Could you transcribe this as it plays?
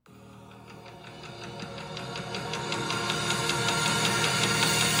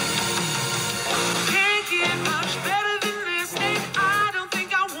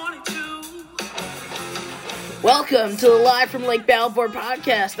Welcome to the Live from Lake Balfour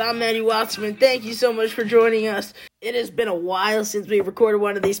podcast. I'm Manny Watson. Thank you so much for joining us. It has been a while since we recorded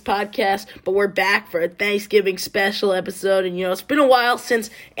one of these podcasts, but we're back for a Thanksgiving special episode. And, it's been a while since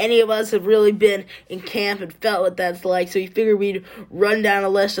any of us have really been in camp and felt what that's like. So we figured we'd run down a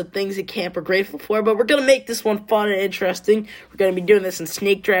list of things at camp we're grateful for. But we're going to make this one fun and interesting. We're going to be doing this in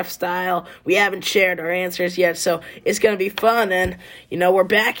snake draft style. We haven't shared our answers yet, so it's going to be fun. And, we're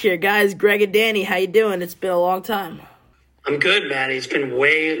back here, guys. Greg and Danny, how you doing? It's been a long time. I'm good, Maddie. It's been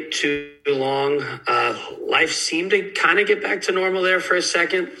way too long. Life seemed to kind of get back to normal there for a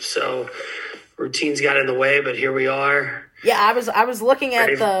second, so routines got in the way, but here we are. Yeah, I was looking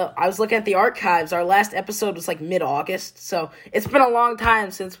at the archives. Our last episode was like mid-August, so it's been a long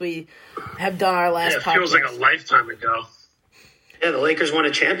time since we have done our last podcast. It feels like a lifetime ago. Yeah, the Lakers won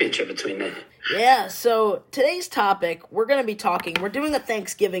a championship between them. Yeah, so today's topic, we're doing a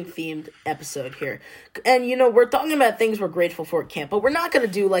Thanksgiving-themed episode here. And, we're talking about things we're grateful for at camp, but we're not going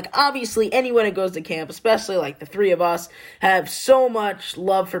to do, obviously anyone who goes to camp, especially, the three of us, have so much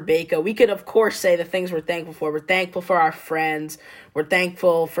love for Baco. We could, of course, say the things we're thankful for. We're thankful for our friends. We're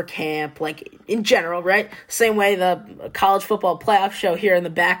thankful for camp, in general, right? Same way the college football playoff show here in the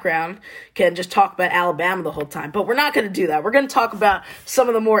background can just talk about Alabama the whole time. But we're not going to do that. We're going to talk about some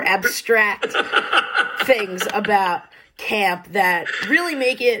of the more abstract things about camp that really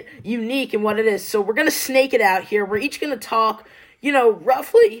make it unique in what it is. So we're going to snake it out here. We're each going to talk,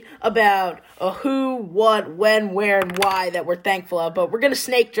 roughly about who, what, when, where, and why that we're thankful of. But we're going to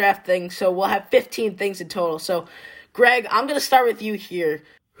snake draft things, so we'll have 15 things in total. So, Greg, I'm going to start with you here.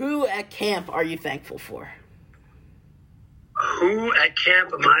 Who at camp are you thankful for? Who at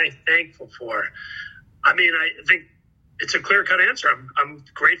camp am I thankful for? I think it's a clear-cut answer. I'm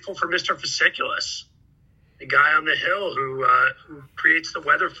grateful for Mr. Fasciculus, the guy on the hill who creates the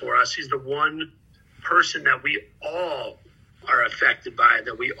weather for us. He's the one person that we all are affected by,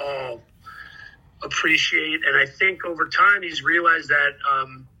 that we all appreciate. And I think over time he's realized that,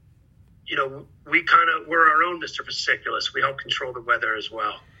 we're our own Mr. Fasciculus. We help control the weather as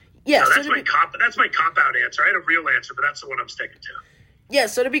well. Yeah, so that's my cop-out answer. I had a real answer, but that's the one I'm sticking to. Yeah,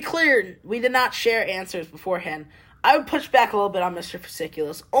 so to be clear, we did not share answers beforehand. I would push back a little bit on Mr.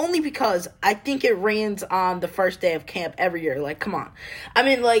 Fasciculus, only because I think it rains on the first day of camp every year. Come on.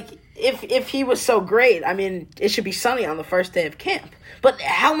 If he was so great, it should be sunny on the first day of camp. But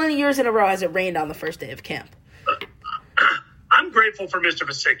how many years in a row has it rained on the first day of camp? I'm grateful for Mr.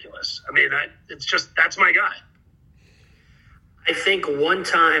 Fasciculus. That's my guy. I think one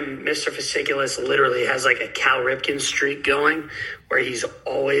time Mr. Fasciculus literally has a Cal Ripken streak going where he's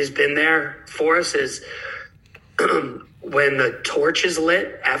always been there for us is when the torch is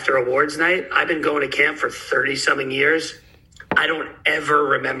lit after awards night. I've been going to camp for 30-something years. I don't ever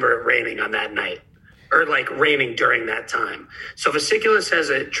remember it raining on that night or raining during that time. So Fasciculus has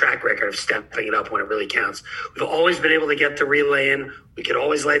a track record of stepping it up when it really counts. We've always been able to get the relay in. We could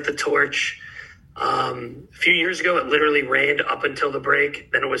always light the torch. A few years ago, it literally rained up until the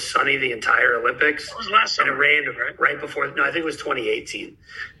break. Then it was sunny the entire Olympics. That was last summer. And it rained right before. No, I think it was 2018.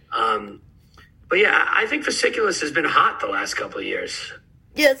 But yeah, I think Fasciculus has been hot the last couple of years.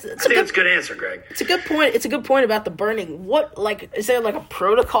 Yeah, that's a good answer, Greg. It's a good point. It's a good point about the burning. What, is there a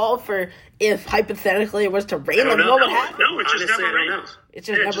protocol for if hypothetically it was to rain? What would happen? No, it just never rains. It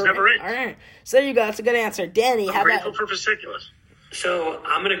just never rains. All right. So there you go. That's a good answer. Danny, I'm grateful for Fasciculus. So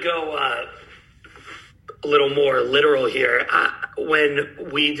I'm going to go a little more literal here. When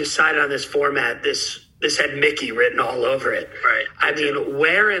we decided on this format, this had Mickey written all over it. Right.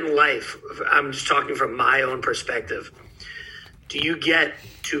 Where in life, I'm just talking from my own perspective, do you get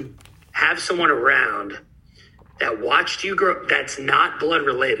to have someone around that watched you grow, that's not blood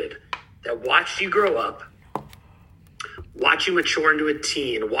related, that watched you grow up, watch you mature into a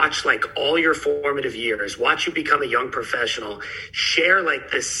teen, watch all your formative years, watch you become a young professional, share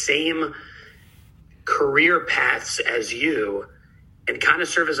the same career paths as you, and kind of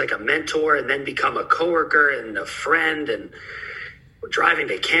serve as a mentor and then become a coworker and a friend, and we're driving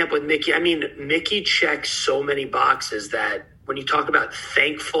to camp with Mickey. Mickey checks so many boxes that when you talk about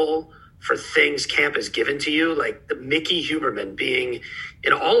thankful for things camp has given to you, the Mickey Huberman being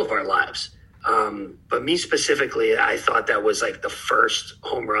in all of our lives. But me specifically, I thought that was the first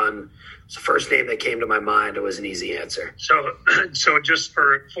home run. It's the first name that came to my mind. It was an easy answer. So just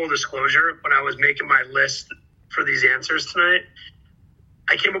for full disclosure, when I was making my list for these answers tonight,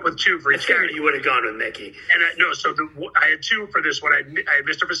 I came up with two for each. I figured you would have gone with Mickey. And I had two for this one. I had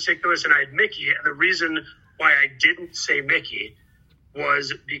Mr. Fasciculus and I had Mickey. And the reason why I didn't say Mickey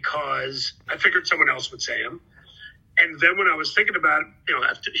was because I figured someone else would say him. And then when I was thinking about,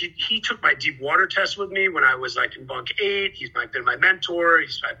 after he took my deep water test with me when I was like in bunk 8. He's been my mentor.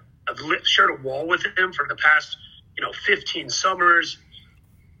 I've shared a wall with him for the past, 15 summers.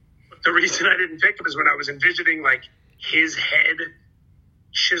 But the reason I didn't pick him is when I was envisioning like his head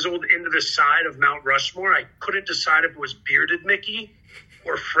chiseled into the side of Mount Rushmore, I couldn't decide if it was bearded Mickey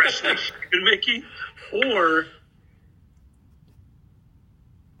or freshly shaven Mickey or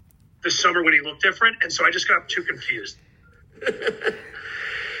the summer when he looked different. And so I just got too confused.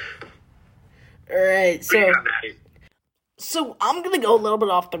 All right. So I'm going to go a little bit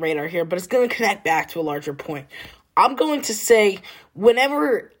off the radar here, but it's going to connect back to a larger point. I'm going to say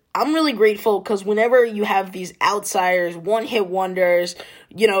I'm really grateful because whenever you have these outsiders, one-hit wonders,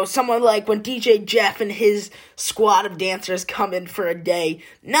 someone like when DJ Jeff and his squad of dancers come in for a day,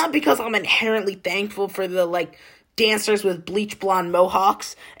 not because I'm inherently thankful for the, dancers with bleach blonde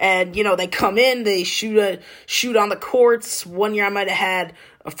mohawks, and, they come in, they shoot on the courts. One year I might have had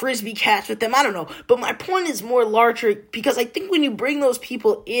a frisbee catch with them, I don't know. But my point is more larger because I think when you bring those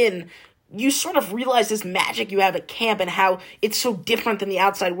people in, you sort of realize this magic you have at camp and how it's so different than the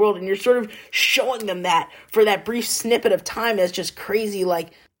outside world, and you're sort of showing them that for that brief snippet of time that's just crazy.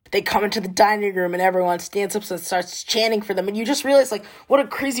 They come into the dining room and everyone stands up and starts chanting for them, and you just realize, what a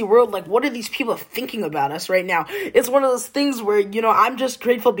crazy world, what are these people thinking about us right now? It's one of those things where, I'm just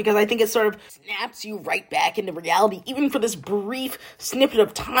grateful because I think it sort of snaps you right back into reality, even for this brief snippet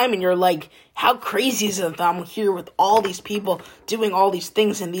of time, and you're like, how crazy is it that I'm here with all these people doing all these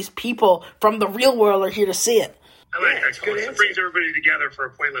things, and these people from the real world are here to see it? I like that. It brings everybody together for a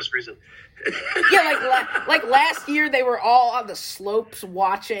pointless reason. Yeah, like last year they were all on the slopes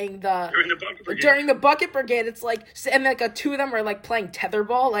watching during the bucket brigade. It's and two of them are like playing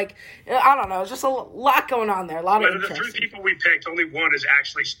tetherball. I don't know, it's just a lot going on there. A lot of the 3 people we picked, only one has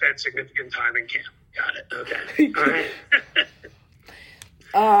actually spent significant time in camp. Got it. Okay. All right.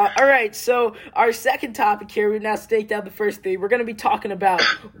 All right, so our second topic here, we've now staked out the first 3. We're going to be talking about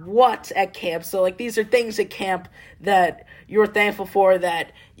what at camp. So, these are things at camp that you're thankful for,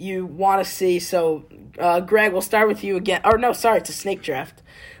 that you want to see. So, Greg, we'll start with you again. Or, no, sorry, it's a snake draft.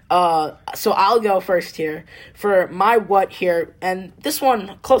 So I'll go first here for my what here, and this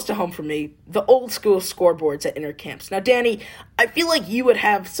one close to home for me, the old school scoreboards at inter camps. Now, Danny, I feel like you would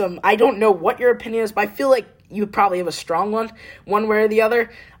have some, I don't know what your opinion is, but I feel like you would probably have a strong one way or the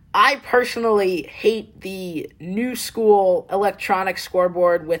other. I personally hate the new school electronic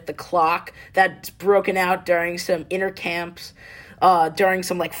scoreboard with the clock that's broken out during some inter camps, during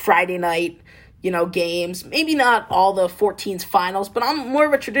some Friday night, games. Maybe not all the 14s finals, but I'm more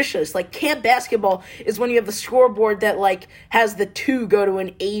of a traditionalist. Camp basketball is when you have the scoreboard that, has the 2 go to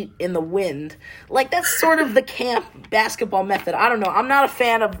an 8 in the wind. That's sort of the camp basketball method. I don't know. I'm not a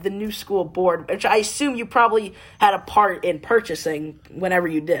fan of the new school board, which I assume you probably had a part in purchasing whenever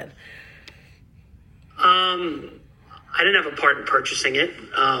you did. I didn't have a part in purchasing it.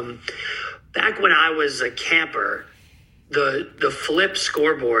 Back when I was a camper, the flip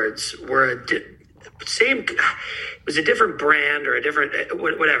scoreboards were it was a different brand or a different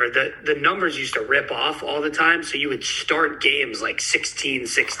whatever. The numbers used to rip off all the time, so you would start games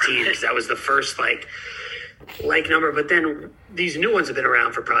 16-16 because that was the first number. But then these new ones have been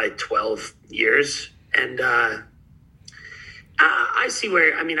around for probably 12 years, and I see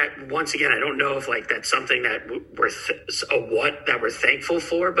where, once again, I don't know if that's something that we're thankful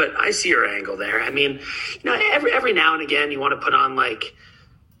for, but I see your angle there. Every now and again you want to put on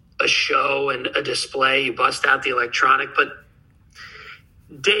a show and a display, you bust out the electronic, but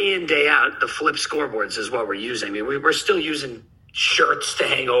day in, day out, the flip scoreboards is what we're using. We're still using shirts to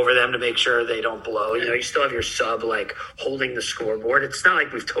hang over them to make sure they don't blow. You still have your sub holding the scoreboard. It's not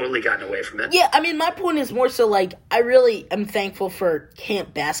like we've totally gotten away from it. Yeah, my point is more so I really am thankful for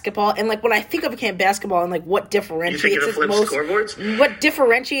camp basketball, and when I think of camp basketball and what differentiates it most, scoreboards? What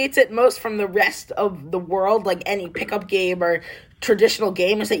differentiates it most from the rest of the world, any pickup game or traditional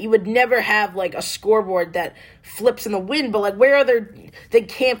game, is that you would never have a scoreboard that flips in the wind, but where other than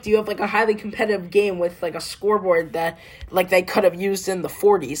camp do you have a highly competitive game with a scoreboard that they could have used in the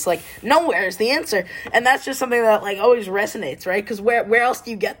 40s? Nowhere is the answer, and that's just something that always resonates, right? Because where else do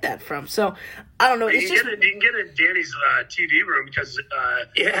you get that from? So I don't know. You can get it in Danny's TV room because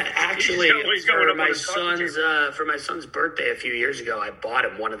actually for my son's birthday a few years ago, I bought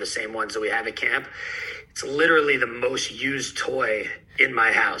him one of the same ones that we have at camp. It's literally the most used toy in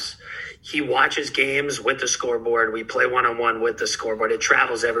my house. He watches games with the scoreboard. We play one-on-one with the scoreboard. It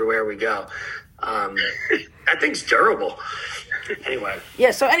travels everywhere we go. That thing's durable. Anyway.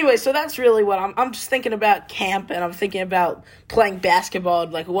 Yeah, so that's really what I'm just thinking about camp, and I'm thinking about playing basketball,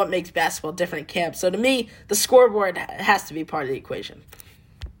 like what makes basketball different at camp. So to me, the scoreboard has to be part of the equation.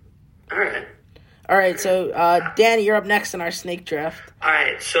 All right. All right, so Danny, you're up next in our snake draft. All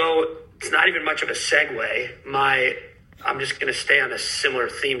right, so it's not even much of a segue. I'm just going to stay on a similar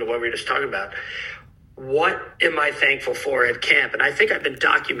theme to what we were just talking about. What am I thankful for at camp? And I think I've been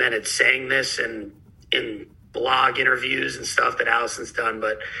documented saying this in blog interviews and stuff that Allison's done,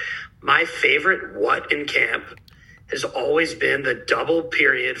 but my favorite what in camp has always been the double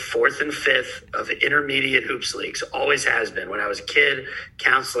period 4th and 5th of intermediate hoops leagues. Always has been. When I was a kid,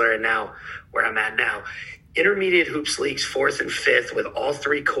 counselor, and now where I'm at now. Intermediate hoops leagues 4th and 5th with all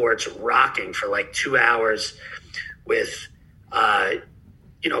 3 courts rocking for like 2 hours with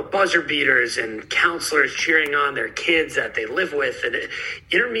buzzer beaters and counselors cheering on their kids that they live with. And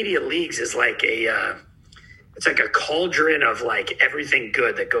intermediate leagues is like it's like a cauldron of like everything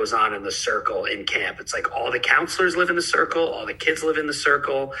good that goes on in the circle in camp. It's like all the counselors live in the circle, all the kids live in the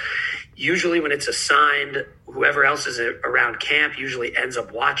circle. Usually when it's assigned, whoever else is around camp usually ends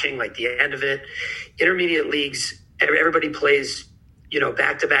up watching like the end of it. Intermediate leagues, everybody plays,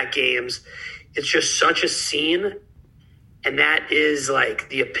 back-to-back games. It's just such a scene. And that is like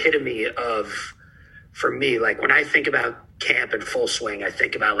the epitome of, for me, like when I think about camp in full swing, I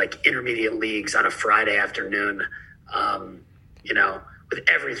think about like intermediate leagues on a Friday afternoon, with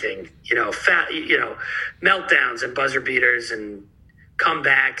everything, meltdowns and buzzer beaters and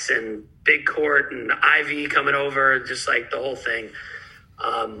comebacks and big court and Ivy coming over, just like the whole thing.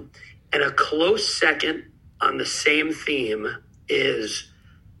 And a close second on the same theme is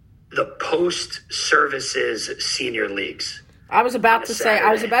the post-services senior leagues. I was about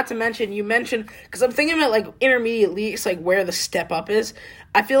to mention, because I'm thinking about, like, intermediate leagues, like, where the step-up is.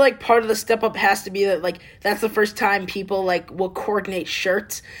 I feel like part of the step-up has to be that, like, that's the first time people, like, will coordinate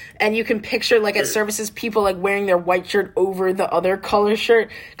shirts. And you can picture, like, at services, people, like, wearing their white shirt over the other color shirt,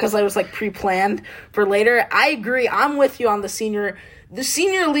 because I was, like, pre-planned for later. I agree. I'm with you on the senior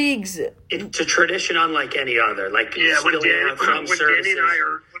leagues. It's a tradition unlike any other. Like, when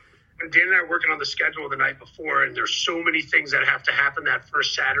Danny and I are working on the schedule the night before, and there's so many things that have to happen that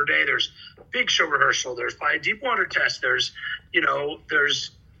first Saturday. There's big show rehearsal. There's probably a deep water test. There's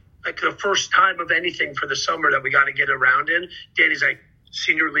like the first time of anything for the summer that we got to get around in. Danny's like,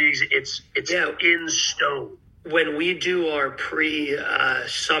 senior leagues, it's in stone. When we do our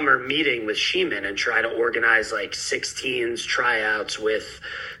pre-summer meeting with Sheeman and try to organize like 16s tryouts with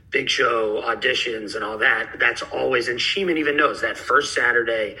big show auditions and all that, that's always, and Sheeman even knows that first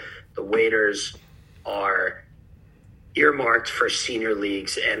Saturday, the waiters are earmarked for senior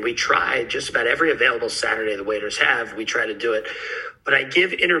leagues, and we try just about every available Saturday the waiters have, we try to do it. But I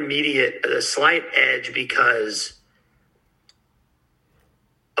give intermediate a slight edge because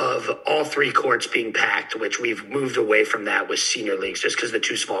of all 3 courts being packed, which we've moved away from that with senior leagues just because the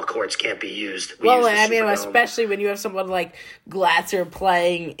 2 small courts can't be used. Especially when you have someone like Glatzer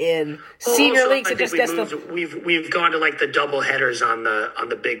playing in senior leagues. We've gone to like the double headers on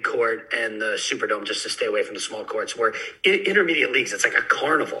the big court and the Superdome just to stay away from the small courts. Where intermediate leagues, it's like a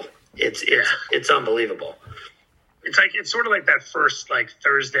carnival. It's unbelievable. It's sort of like that first like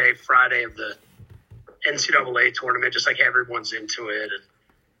Thursday, Friday of the NCAA tournament, just like everyone's into it.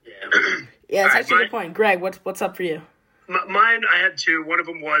 And yeah, it's actually a good point. Greg, what's up for you? Mine, I had 2. One of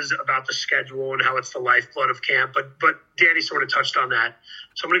them was about the schedule and how it's the lifeblood of camp, but Danny sort of touched on that.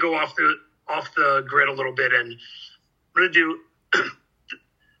 So I'm going to go off the grid a little bit, and I'm going to do.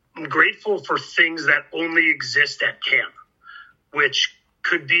 I'm grateful for things that only exist at camp, which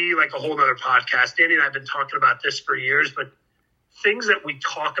could be like a whole nother podcast. Danny and I have been talking about this for years, but things that we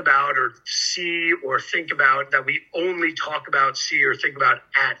talk about or see or think about that we only talk about, see, or think about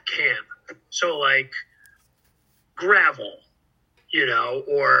at camp. So like gravel,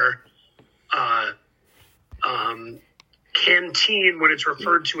 or canteen when it's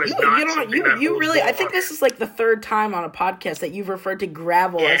referred to as I think this is like the 3rd time on a podcast that you've referred to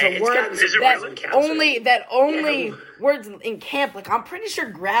gravel as a word that only words in camp. Like, I'm pretty sure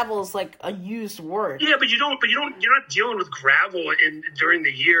gravel is like a used word. Yeah, but you're not dealing with gravel during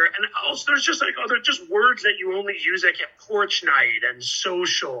the year. And also there's just like other just words that you only use at camp, porch night and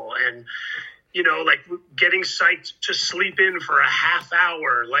social and like getting psyched to sleep in for a half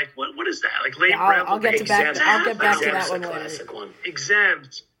hour. Like, what is that? Like late gravel. I'll get back to that one later.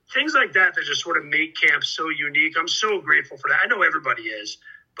 Exempt. Things like that just sort of make camp so unique. I'm so grateful for that. I know everybody is,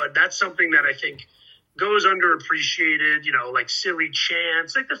 but that's something that I think goes underappreciated, like silly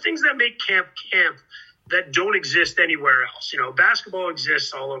chants, like the things that make camp that don't exist anywhere else. Basketball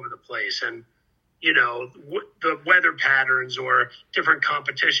exists all over the place. And the weather patterns or different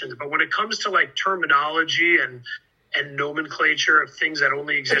competitions. But when it comes to like terminology and nomenclature of things that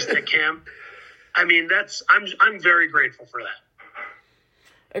only exist at camp, I mean, I'm very grateful for that.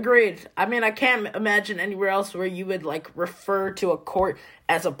 Agreed. I mean, I can't imagine anywhere else where you would like refer to a court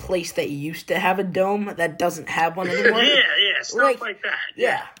as a place that used to have a dome that doesn't have one anymore. Yeah, stuff like that.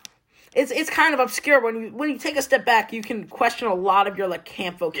 Yeah. It's kind of obscure when you take a step back. You can question a lot of your like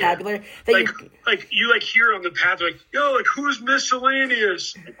camp vocabulary. Yeah. You hear on the path like, yo, like who's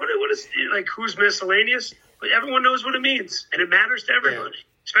miscellaneous? Like, what is like who's miscellaneous? But everyone knows what it means, and it matters to everybody,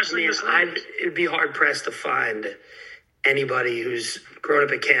 especially miscellaneous. It'd be hard pressed to find anybody who's grown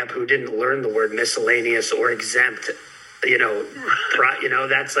up at camp who didn't learn the word miscellaneous or exempt.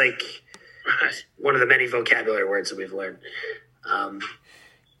 That's like one of the many vocabulary words that we've learned.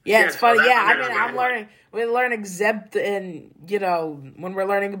 It's funny. We learn exempt in, when we're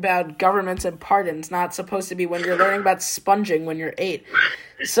learning about governments and pardons, not supposed to be when you're learning about sponging when you're 8.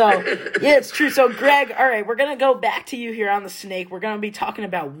 So, yeah, it's true. So, Greg, all right, we're going to go back to you here on the snake. We're going to be talking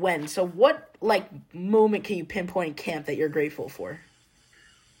about when. So, what, moment can you pinpoint in camp that you're grateful for?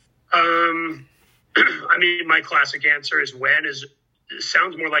 I mean, my classic answer is when it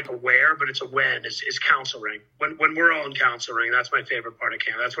sounds more like a where, but it's a when, is council ring. When we're all in council ring, that's my favorite part of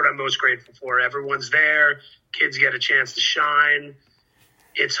camp. That's what I'm most grateful for. Everyone's there. Kids get a chance to shine.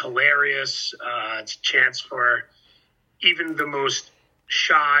 It's hilarious. It's a chance for even the most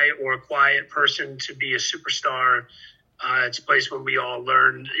shy or quiet person to be a superstar. It's a place where we all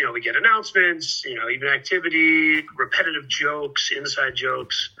learn, we get announcements, even activity, repetitive jokes, inside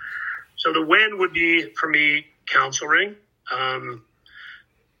jokes. So the when would be, for me, council ring.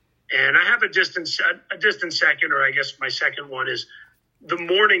 And I have a distant second, or I guess my second one is the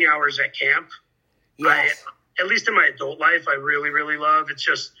morning hours at camp. Yes. At least in my adult life, I really, really love. It's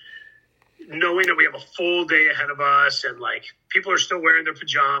just knowing that we have a full day ahead of us, and like people are still wearing their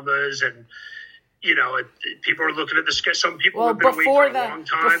pajamas, and people are looking at the schedule. Some people have been waiting for a long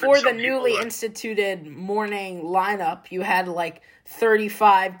time. Before the newly instituted morning lineup, you had like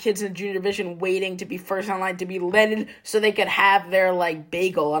 35 kids in the junior division waiting to be first online to be led so they could have their like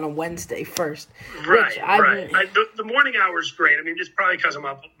bagel on a Wednesday first. Right. The morning hour is great. I mean, it's probably because I'm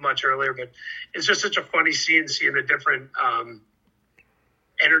up much earlier, but it's just such a funny scene, seeing the different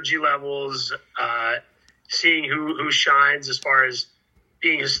energy levels, seeing who shines as far as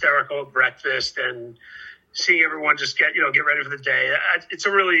being hysterical at breakfast, and seeing everyone just get ready for the day.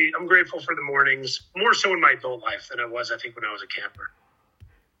 I'm grateful for the mornings, more so in my adult life than I was, I think, when I was a camper.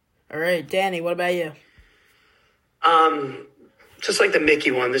 All right, Danny, what about you? Just like the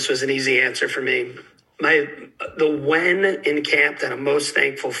Mickey one, this was an easy answer for me. The when in camp that I'm most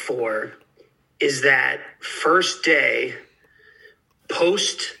thankful for is that first day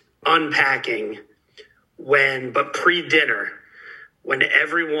post unpacking but pre-dinner, when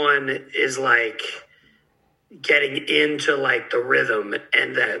everyone is like getting into like the rhythm,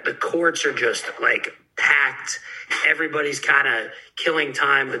 and the courts are just like packed. Everybody's kind of killing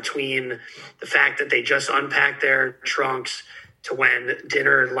time between the fact that they just unpacked their trunks to when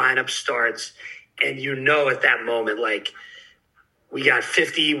dinner lineup starts. And at that moment, like, we got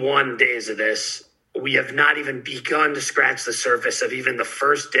 51 days of this. We have not even begun to scratch the surface of even the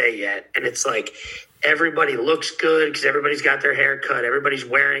first day yet. And it's like everybody looks good because everybody's got their hair cut. Everybody's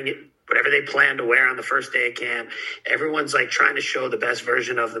wearing whatever they plan to wear on the first day of camp. Everyone's like trying to show the best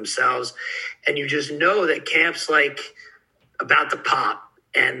version of themselves. And you just know that camp's like about to pop.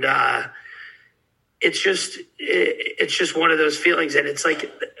 And it's just one of those feelings. And it's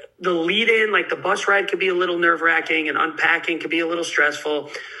like the lead in, like the bus ride could be a little nerve wracking, and unpacking could be a little stressful.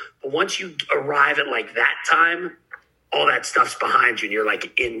 But once you arrive at like that time, all that stuff's behind you and you're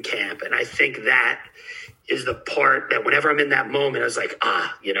like in camp. And I think that is the part that whenever I'm in that moment, I was like,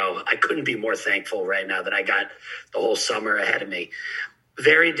 I couldn't be more thankful right now that I got the whole summer ahead of me.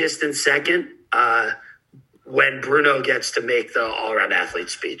 Very distant second, when Bruno gets to make the all-around athlete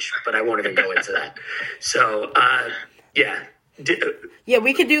speech, but I won't even go into that. So,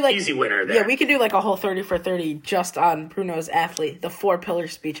 we could do like easy winner there. Yeah, we could do like a whole 30 for 30 just on Bruno's athlete, the 4-pillar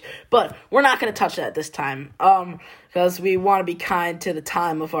speech. But we're not going to touch that this time, because we want to be kind to the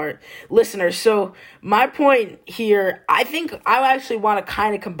time of our listeners. So my point here, I think I actually want to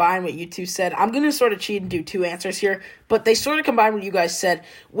kind of combine what you two said. I'm going to sort of cheat and do 2 answers here, but they sort of combine what you guys said,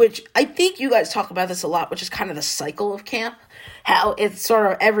 which I think you guys talk about this a lot, which is kind of the cycle of camp. How it's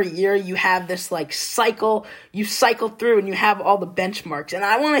sort of every year you have this like cycle, you cycle through and you have all the benchmarks. And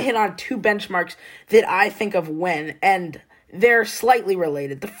I want to hit on 2 benchmarks that I think of when, and they're slightly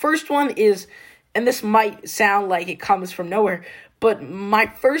related. The first one is, and this might sound like it comes from nowhere, but my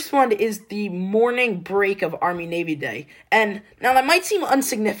first one is the morning break of Army-Navy Day. And now that might seem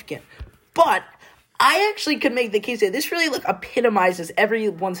insignificant, but I actually could make the case that this really epitomizes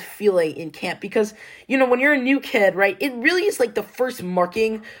everyone's feeling in camp because, when you're a new kid, right, it really is the first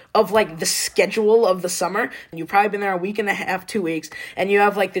marking of the schedule of the summer. And you've probably been there a week and a half, 2 weeks, and you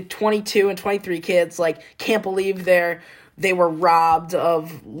have the 22 and 23 kids can't believe they were robbed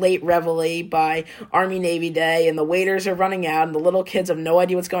of late reveille by Army-Navy Day, and the waiters are running out, and the little kids have no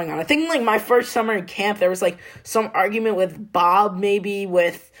idea what's going on. I think, my first summer in camp, there was, some argument with Bob, maybe,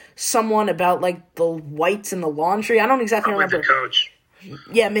 with someone about, the whites in the laundry. I don't exactly remember. With the coach.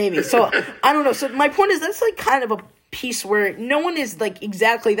 Yeah, maybe. So, I don't know. So, my point is, that's, kind of a piece where no one is,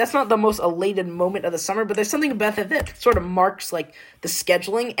 exactly, that's not the most elated moment of the summer, but there's something about that sort of marks, the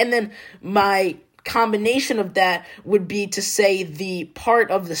scheduling. And then my combination of that would be to say the part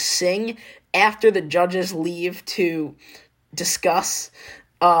of the sing after the judges leave to discuss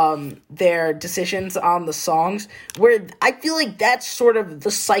their decisions on the songs, where I feel that's sort of the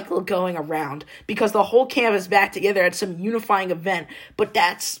cycle going around because the whole camp is back together at some unifying event, but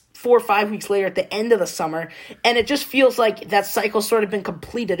that's 4 or 5 weeks later at the end of the summer, and it just feels like that cycle's sort of been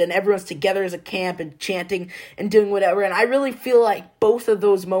completed and everyone's together as a camp and chanting and doing whatever. And I really feel like both of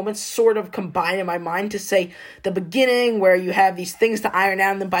those moments sort of combine in my mind to say the beginning where you have these things to iron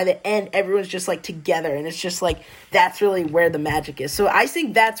out, and then by the end everyone's just together, and it's just that's really where the magic is. So I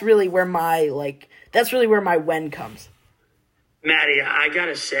think that's really where my when comes. Maddie, I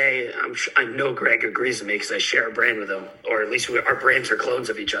gotta say, I know Greg agrees with me because I share a brain with him, or at least our brains are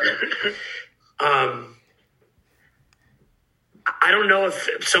clones of each other. I don't know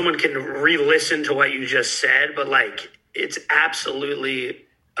if someone can re-listen to what you just said, but it's absolutely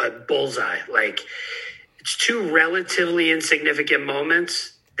a bullseye. It's two relatively insignificant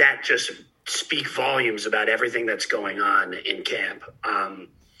moments that just speak volumes about everything that's going on in camp.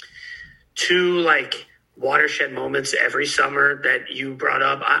 Two watershed moments every summer that you brought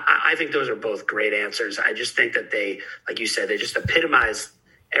up. I think those are both great answers. I just think that they, like you said, they just epitomize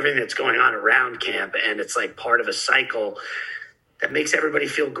everything that's going on around camp, and it's part of a cycle that makes everybody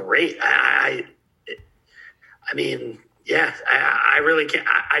feel great. I really can't.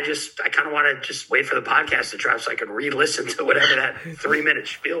 I kind of want to just wait for the podcast to drop so I can re-listen to whatever that 3-minute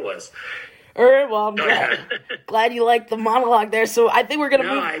spiel was. All right, well, I'm glad you liked the monologue there. So I think we're going to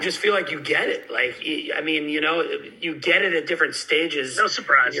move. I just feel like you get it. You get it at different stages. No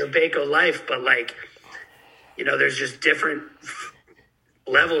surprise. In your Baco life, but there's just different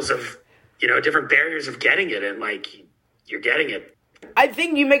levels of, different barriers of getting it, and you're getting it. I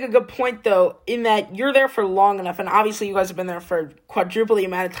think you make a good point, though, in that you're there for long enough, and obviously you guys have been there for quadruple the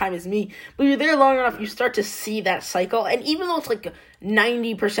amount of time as me, but you're there long enough, you start to see that cycle, and even though it's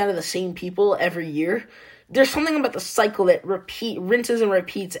 90% of the same people every year, there's something about the cycle that rinses and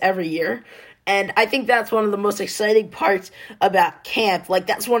repeats every year, and I think that's one of the most exciting parts about camp.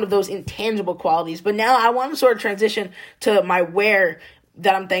 That's one of those intangible qualities, but now I want to sort of transition to my where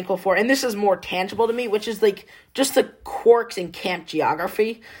that I'm thankful for, and this is more tangible to me, which is just the quirks in camp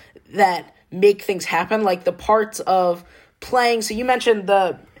geography that make things happen, the parts of playing. So you mentioned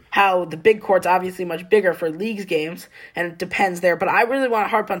how the big court's obviously much bigger for leagues games, and it depends there, but I really want to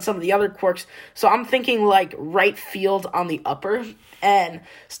harp on some of the other quirks. So I'm thinking right field on the upper and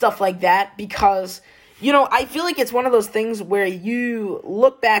stuff like that, because I feel it's one of those things where you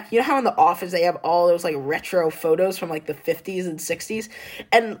look back, how in The Office they have all those retro photos from the 50s and 60s,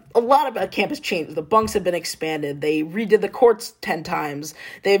 and a lot about camp has changed. The bunks have been expanded, they redid the courts 10 times,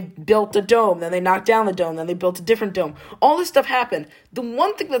 they've built a dome, then they knocked down the dome, then they built a different dome. All this stuff happened. The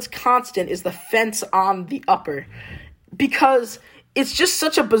one thing that's constant is the fence on the upper, because it's just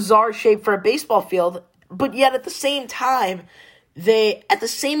such a bizarre shape for a baseball field, but yet at the same time, at the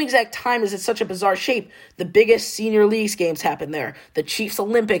same exact time as it's such a bizarre shape, the biggest senior leagues games happen there. The Chiefs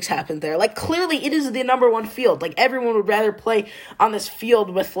Olympics happened there. Clearly it is the number one field. Everyone would rather play on this field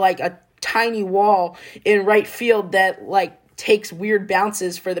with, a tiny wall in right field that, takes weird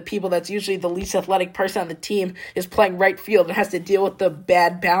bounces for the people that's usually the least athletic person on the team is playing right field and has to deal with the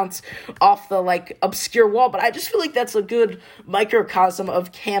bad bounce off the obscure wall. But I just feel that's a good microcosm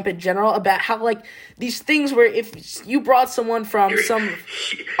of camp in general about how these things where if you brought someone from Here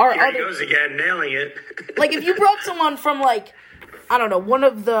he goes again, nailing it. If you brought someone from I don't know, one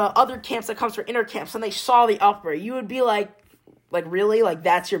of the other camps that comes for inter camps and they saw the upper, you would be really?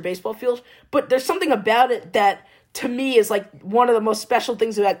 That's your baseball field? But there's something about it that to me is one of the most special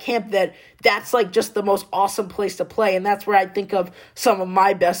things about camp, that's just the most awesome place to play, and that's where I think of some of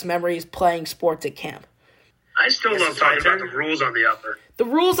my best memories playing sports at camp. I still love talking about the rules on the upper. The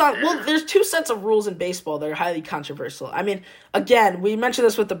rules there's two sets of rules in baseball that are highly controversial. I mean, again, we mentioned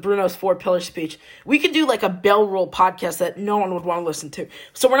this with the Bruno's 4-pillar speech. We could do like a bell rule podcast that no one would want to listen to.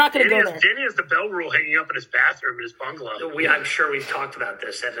 So we're not going to go there. Danny has the bell rule hanging up in his bathroom in his bungalow. I'm sure we've talked about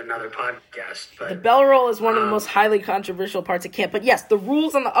this at another podcast. But the bell roll is one of the most highly controversial parts of camp. But yes, the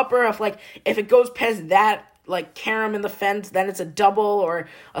rules on the upper, if it goes past that, like carom in the fence, then it's a double or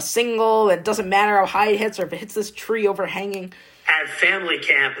a single. It doesn't matter how high it hits or if it hits this tree overhanging. At family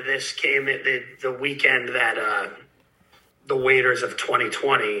camp, this came at the weekend that the waiters of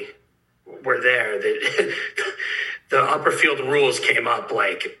 2020 were there. The upper field rules came up.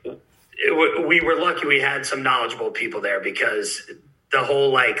 We were lucky we had some knowledgeable people there because the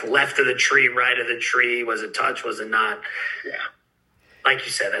whole left of the tree, right of the tree, was a touch, was it not? Yeah. Like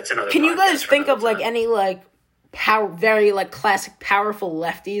you said, that's another. Can you guys think of any very classic powerful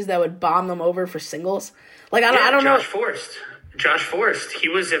lefties that would bomb them over for singles? I don't know. Josh Forrest. He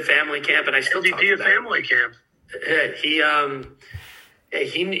was at family camp, and I still talk about family camp.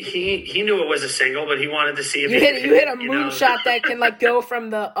 He knew it was a single, but he wanted to see if you hit a moonshot that can go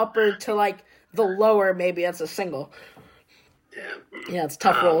from the upper to the lower. Maybe that's a single. Yeah, it's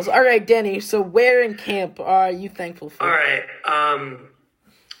tough rolls. All right, Danny. So where in camp are you thankful for? All right.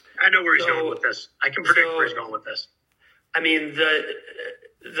 I know where he's going with this. I can predict where he's going with this. I mean,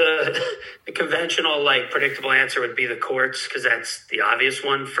 the conventional, predictable answer would be the courts because that's the obvious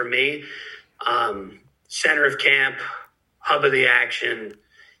one for me. Center of camp, hub of the action.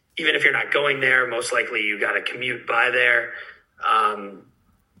 Even if you're not going there, most likely you got to commute by there.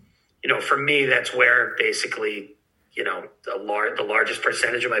 For me, that's where basically, the largest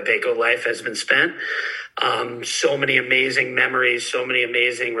percentage of my Baco life has been spent. So many amazing memories, so many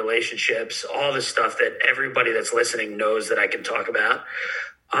amazing relationships, all the stuff that everybody that's listening knows that I can talk about.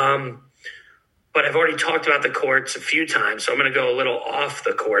 But I've already talked about the courts a few times, so I'm going to go a little off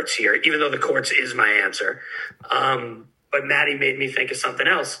the courts here, even though the courts is my answer. But Maddie made me think of something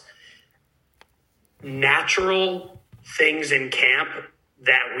else. Natural things in camp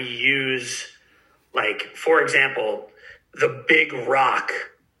that we use, for example, the big rock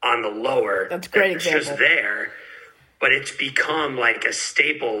on the lower. That's a great example. It's just there, but it's become a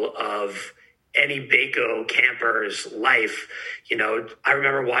staple of any Baco camper's life. I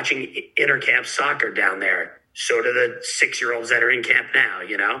remember watching intercamp soccer down there. So do the 6-year-olds that are in camp now,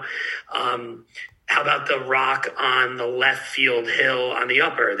 How about the rock on the left field hill on the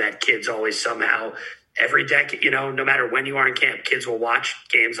upper that kids always somehow every decade, no matter when you are in camp, kids will watch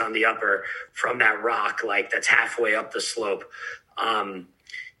games on the upper from that rock, that's halfway up the slope.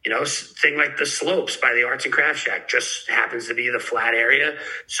 Thing like the slopes by the Arts and Crafts Shack just happens to be the flat area.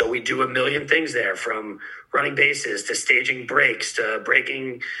 So we do a million things there, from running bases to staging breaks to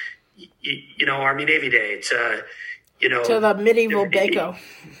breaking, Army Navy Day to, to the medieval Baco.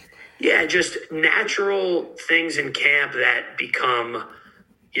 Yeah, just natural things in camp that become,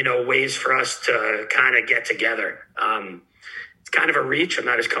 ways for us to kind of get together. It's kind of a reach. I'm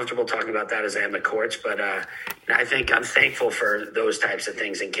not as comfortable talking about that as I am the courts, but I think I'm thankful for those types of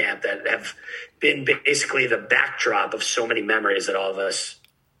things in camp that have been basically the backdrop of so many memories that all of us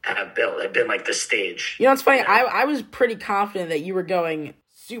have built. Have been the stage. It's funny. I was pretty confident that you were going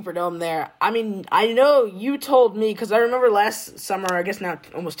Superdome there. I mean, I know you told me, because I remember last summer, I guess now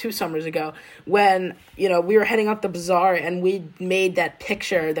almost 2 summers ago, when, we were heading up the bazaar and we made that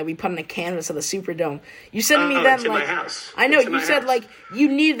picture that we put on a canvas of the Superdome. You said to me then, it's in my house. I know, you said, you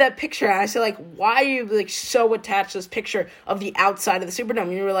need that picture. And I said, why are you, so attached to this picture of the outside of the Superdome?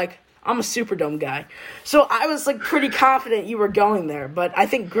 And you were like, I'm a Superdome guy. So I was, pretty confident you were going there. But I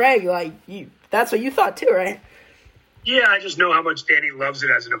think, Greg, that's what you thought too, right? Yeah, I just know how much Danny loves it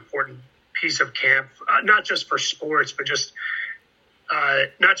as an important piece of camp, not just for sports, but just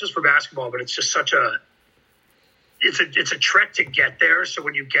not just for basketball, but it's just it's a trek to get there. So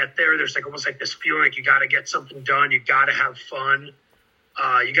when you get there, there's almost this feeling you got to get something done. You got to have fun.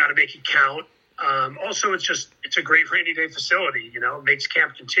 You got to make it count. Also, it's a great rainy day facility. It makes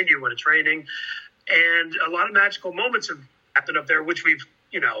camp continue when it's raining, and a lot of magical moments have happened up there, which we've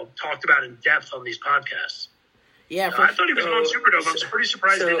talked about in depth on these podcasts. Yeah, I thought he was going Superdome. I was pretty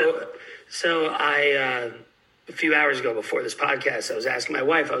surprised. So I a few hours ago before this podcast, I was asking my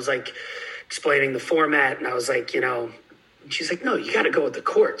wife. I was explaining the format, and I was she's like, "No, you got to go with the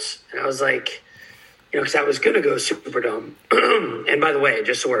courts." And I was because I was going to go Superdome. And by the way,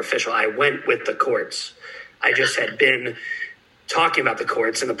 just so we're official, I went with the courts. I just had been talking about the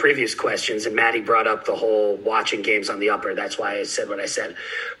courts in the previous questions, and Maddie brought up the whole watching games on the upper. That's why I said what I said.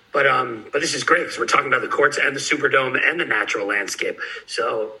 But this is great because we're talking about the courts and the Superdome and the natural landscape.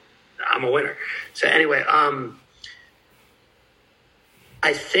 So I'm a winner. So anyway,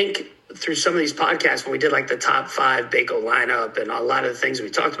 I think through some of these podcasts, when we did like the top 5 Baco lineup and a lot of the things we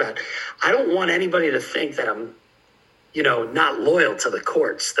talked about, I don't want anybody to think that I'm, not loyal to the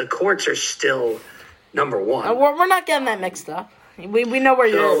courts. The courts are still number one. We're not getting that mixed up. We know where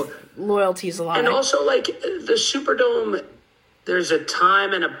your loyalties lie. And also, like, the Superdome, there's a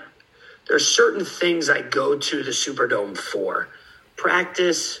time and there's certain things I go to the Superdome for.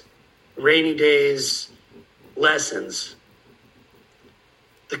 Practice, rainy days, lessons.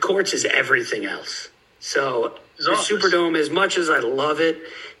 The courts is everything else. So the Superdome, as much as I love it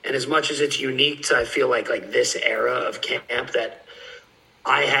and as much as it's unique to, I feel like this era of camp that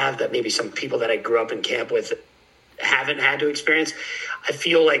I have, that maybe some people that I grew up in camp with haven't had to experience, I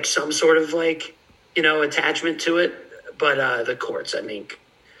feel like some sort of attachment to it. But the courts, the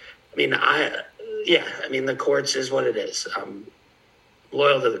courts is what it is. I'm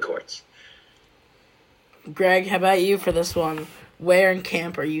loyal to the courts. Greg, how about you for this one? Where in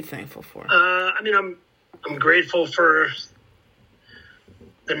camp are you thankful for? I'm grateful for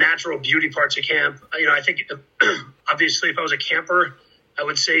the natural beauty parts of camp. I think obviously if I was a camper, I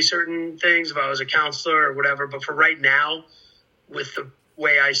would say certain things if I was a counselor or whatever. But for right now, with the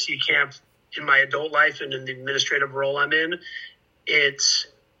way I see camp in my adult life and in the administrative role I'm in, it's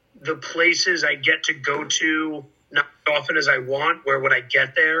the places I get to go to not as often as I want, where when I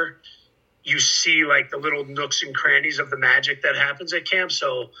get there, you see the little nooks and crannies of the magic that happens at camp.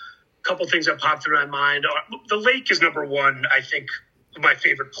 So a couple things that popped through my mind. The lake is number one, I think, my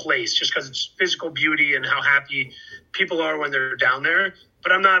favorite place, just because it's physical beauty and how happy people are when they're down there.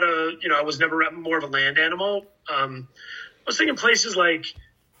 But I'm not I was never more of a land animal. I was thinking places like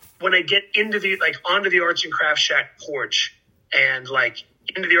when I get into onto the Arts and Crafts Shack porch and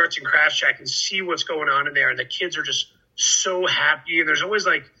into the Arts and Crafts Shack and see what's going on in there. And the kids are just so happy. And there's always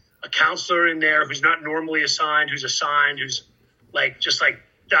a counselor in there who's not normally assigned, who's just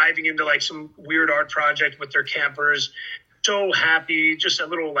diving into some weird art project with their campers. So happy, just a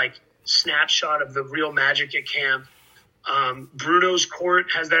little snapshot of the real magic at camp. Bruno's Court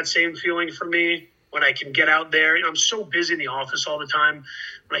has that same feeling for me when I can get out there. I'm so busy in the office all the time.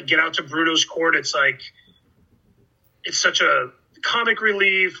 When I get out to Bruno's Court, it's such a comic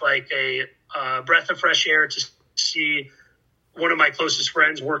relief, a breath of fresh air to see one of my closest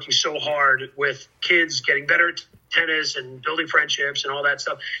friends working so hard with kids getting better at tennis and building friendships and all that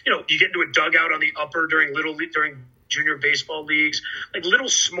stuff. You get into a dugout on the upper during junior baseball leagues, little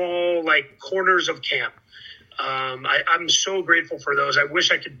small corners of camp. I'm so grateful for those. I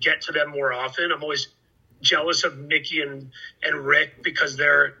wish I could get to them more often. I'm always jealous of Mickey and Rick because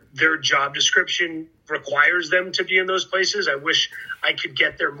their job description requires them to be in those places. I wish I could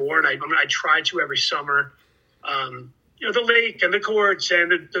get there more, and I try to every summer. The lake and the courts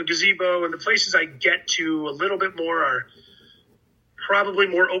and the gazebo and the places I get to a little bit more are probably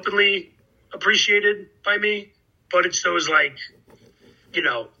more openly appreciated by me. But it's those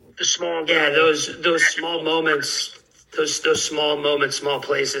the small those small moments, those small moments, small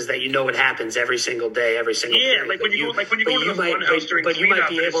places that it happens every single day, every single period. When you go to the fun house during cleanup, you might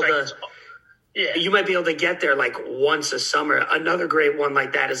be able to. Yeah. You might be able to get there once a summer. Another great one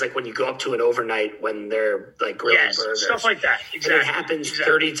like that is when you go up to an overnight when they're grilling burgers. Stuff like that. Exactly. And it happens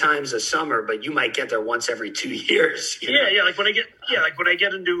 30 times a summer, but you might get there once every 2 years. When I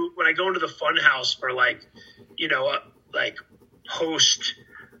go into the fun house for post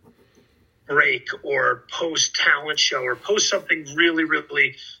break or post talent show or post something really,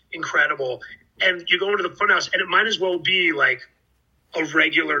 really incredible. And you go into the fun house and it might as well be a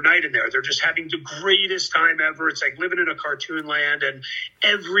regular night in there. They're just having the greatest time ever. It's living in a cartoon land, and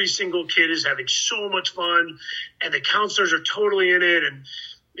every single kid is having so much fun, and the counselors are totally in it.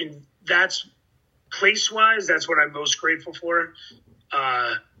 And that's place-wise, that's what I'm most grateful for.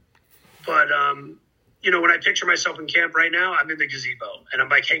 When I picture myself in camp right now, I'm in the gazebo, and I'm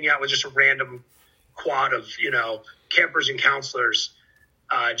hanging out with just a random quad of, campers and counselors,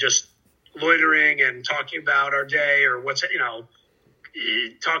 just loitering and talking about our day or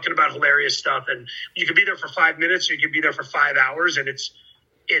talking about hilarious stuff. And you could be there for 5 minutes or you could be there for 5 hours, and it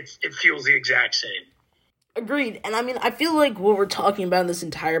feels the exact same. Agreed. And I feel like what we're talking about in this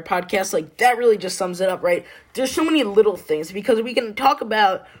entire podcast, that really just sums it up, right? There's so many little things, because we can talk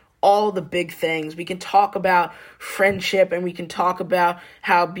about all the big things. We can talk about friendship, and we can talk about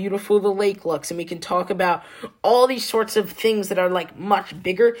how beautiful the lake looks, and we can talk about all these sorts of things that are much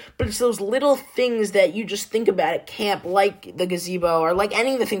bigger, but it's those little things that you just think about at camp, like the gazebo or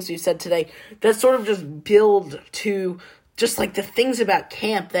any of the things we've said today, that sort of just build to just like the things about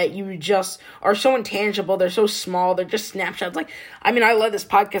camp that you just are so intangible. They're so small. They're just snapshots. Like, I mean, I led this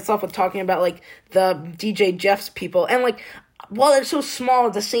podcast off with talking about like the DJ Jeff's people, and like, while they're so small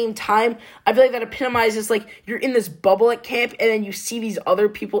at the same time, I feel like that epitomizes, like, you're in this bubble at camp, and then you see these other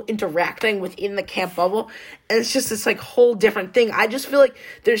people interacting within the camp bubble, and it's just this, like, whole different thing. I just feel like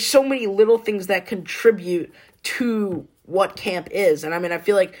there's so many little things that contribute to what camp is, and I mean, I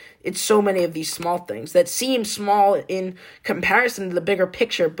feel like it's so many of these small things that seem small in comparison to the bigger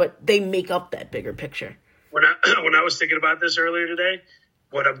picture, but they make up that bigger picture. When I was thinking about this earlier today,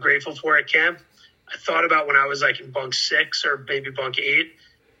 what I'm grateful for at camp, I thought about when I was like in bunk 6 or maybe bunk 8,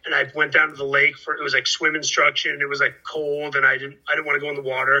 and I went down to the lake it was like swim instruction. It was like cold, and I didn't want to go in the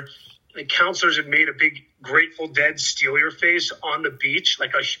water. The counselors had made a big Grateful Dead steal your face on the beach,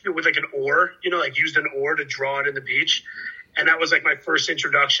 with like an oar, like used an oar to draw it in the beach. And that was like my first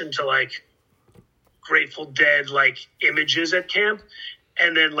introduction to like Grateful Dead like images at camp.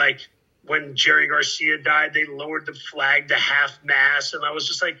 And then like when Jerry Garcia died, they lowered the flag to half mast, and I was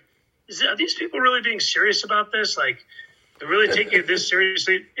just like, are these people really being serious about this? Like, they're really taking it this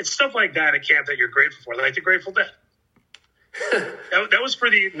seriously? It's stuff like that at camp that you're grateful for, like the Grateful Dead. that was for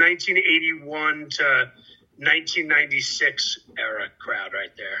the 1981 to 1996 era crowd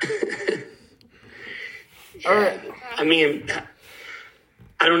right there. I mean,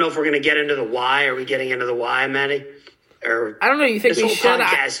 I don't know if we're going to get into the why. Are we getting into the why, Maddie? Or I don't know. You think we should? This whole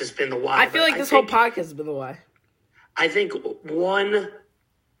podcast has been the why. I feel like this whole podcast has been the why. I think one,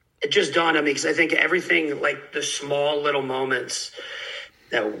 it just dawned on me because I think everything, like the small little moments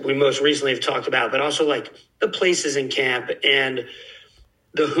that we most recently have talked about, but also like the places in camp and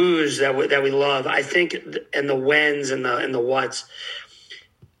the who's that we love, I think, and the whens and the whats,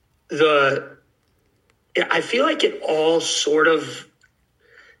 I feel like it all sort of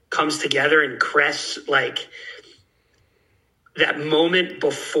comes together and crests like that moment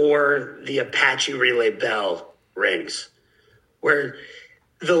before the Apache relay bell rings, where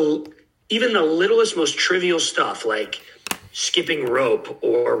even the littlest, most trivial stuff like skipping rope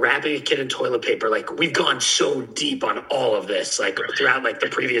or wrapping a kid in toilet paper, like we've gone so deep on all of this, like throughout like the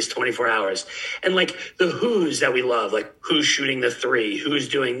previous 24 hours. And like the who's that we love, like who's shooting the 3, who's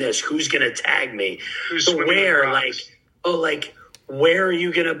doing this, who's going to tag me, who's the where, like, where are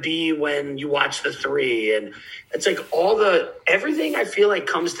you going to be when you watch the 3? And it's like everything I feel like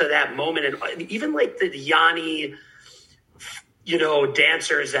comes to that moment. And even like the Yanni,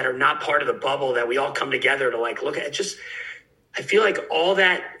 dancers that are not part of the bubble that we all come together to like look at. I feel like all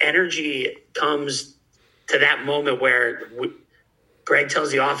that energy comes to that moment where Greg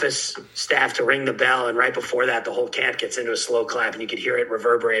tells the office staff to ring the bell, and right before that, the whole camp gets into a slow clap, and you could hear it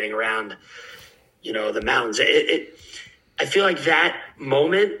reverberating around, the mountains. I feel like that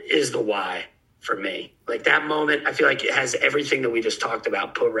moment is the why for me. Like that moment, I feel like it has everything that we just talked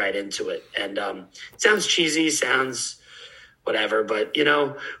about put right into it. And it sounds cheesy, sounds whatever, but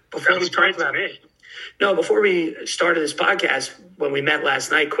before we started this podcast, when we met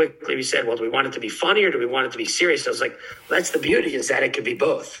last night, quickly we said, well, do we want it to be funny or do we want it to be serious? I was like, that's the beauty, is that it could be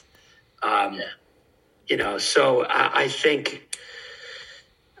both. So I think,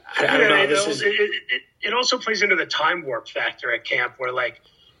 I don't know. It also plays into the time warp factor at camp, where like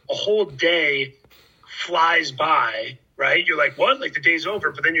a whole day flies by, right? You're like, what? Like the day's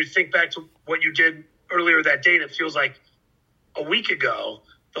over. But then you think back to what you did earlier that day, and it feels like a week ago.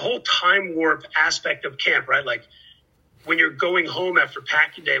 The whole time warp aspect of camp, right? Like when you're going home after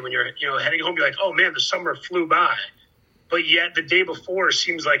packing day, when you're, heading home, you're like, oh man, the summer flew by. But yet the day before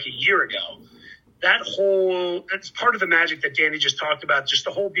seems like a year ago. That's part of the magic that Danny just talked about, just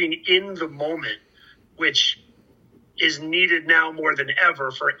the whole being in the moment, which is needed now more than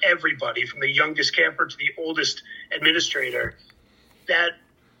ever for everybody, from the youngest camper to the oldest administrator, that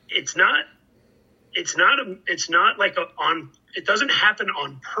it's not like it doesn't happen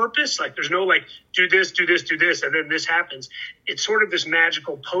on purpose. Like there's no like, do this, and then this happens. It's sort of this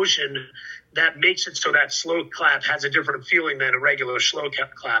magical potion that makes it so that slow clap has a different feeling than a regular slow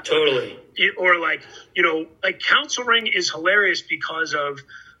clap. Totally. Or like, like council ring is hilarious because of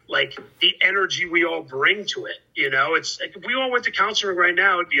like the energy we all bring to it. It's like if we all went to council ring right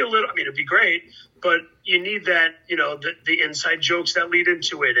now, it'd be great. But you need that, the inside jokes that lead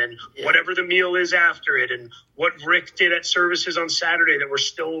into it, and whatever the meal is after it, and what Rick did at services on Saturday that we're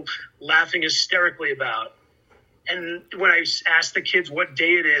still laughing hysterically about. And when I ask the kids what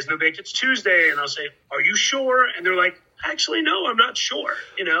day it is, they'll be like, it's Tuesday. And I'll say, are you sure? And they're like, actually, no, I'm not sure,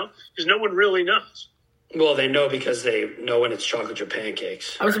 because no one really knows. Well, they know because they know when it's chocolate chip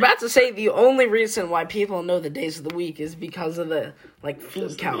pancakes. I was about to say the only reason why people know the days of the week is because of the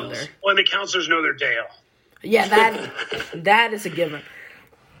food calendar. Well, and the counselors know their day off. Yeah, that is a given.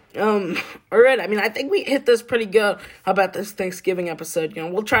 All right. I mean, I think we hit this pretty good about this Thanksgiving episode.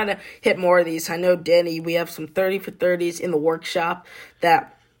 We'll try to hit more of these. I know, Danny, we have some 30 for 30s in the workshop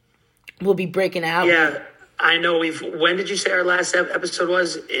that we'll be breaking out. Yeah, I know. When did you say our last episode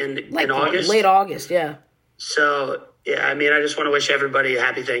was? In August? Late August, yeah. So, yeah, I mean, I just want to wish everybody a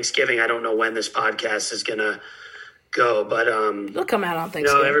happy Thanksgiving. I don't know when this podcast is going to go, but it'll come out on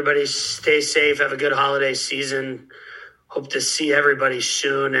Thanksgiving. Everybody stay safe. Have a good holiday season. Hope to see everybody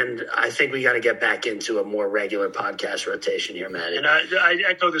soon, and I think we got to get back into a more regular podcast rotation here, Matt. And I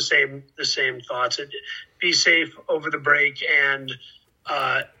echo the same thoughts. Be safe over the break, and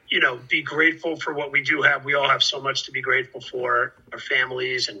be grateful for what we do have. We all have so much to be grateful for: our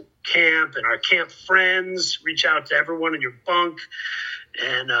families and camp, and our camp friends. Reach out to everyone in your bunk,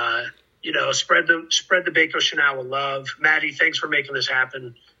 and spread the Baco Shinawa love. Maddie, thanks for making this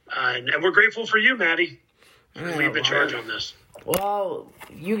happen, and we're grateful for you, Maddie. Lead the charge on this. Well,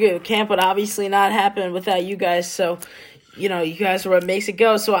 camp would obviously not happen without you guys. So, you guys are what makes it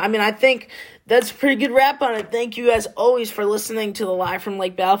go. So, I mean, I think that's a pretty good wrap on it. Thank you, as always, for listening to the Live from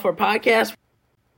Lake Balfour podcast.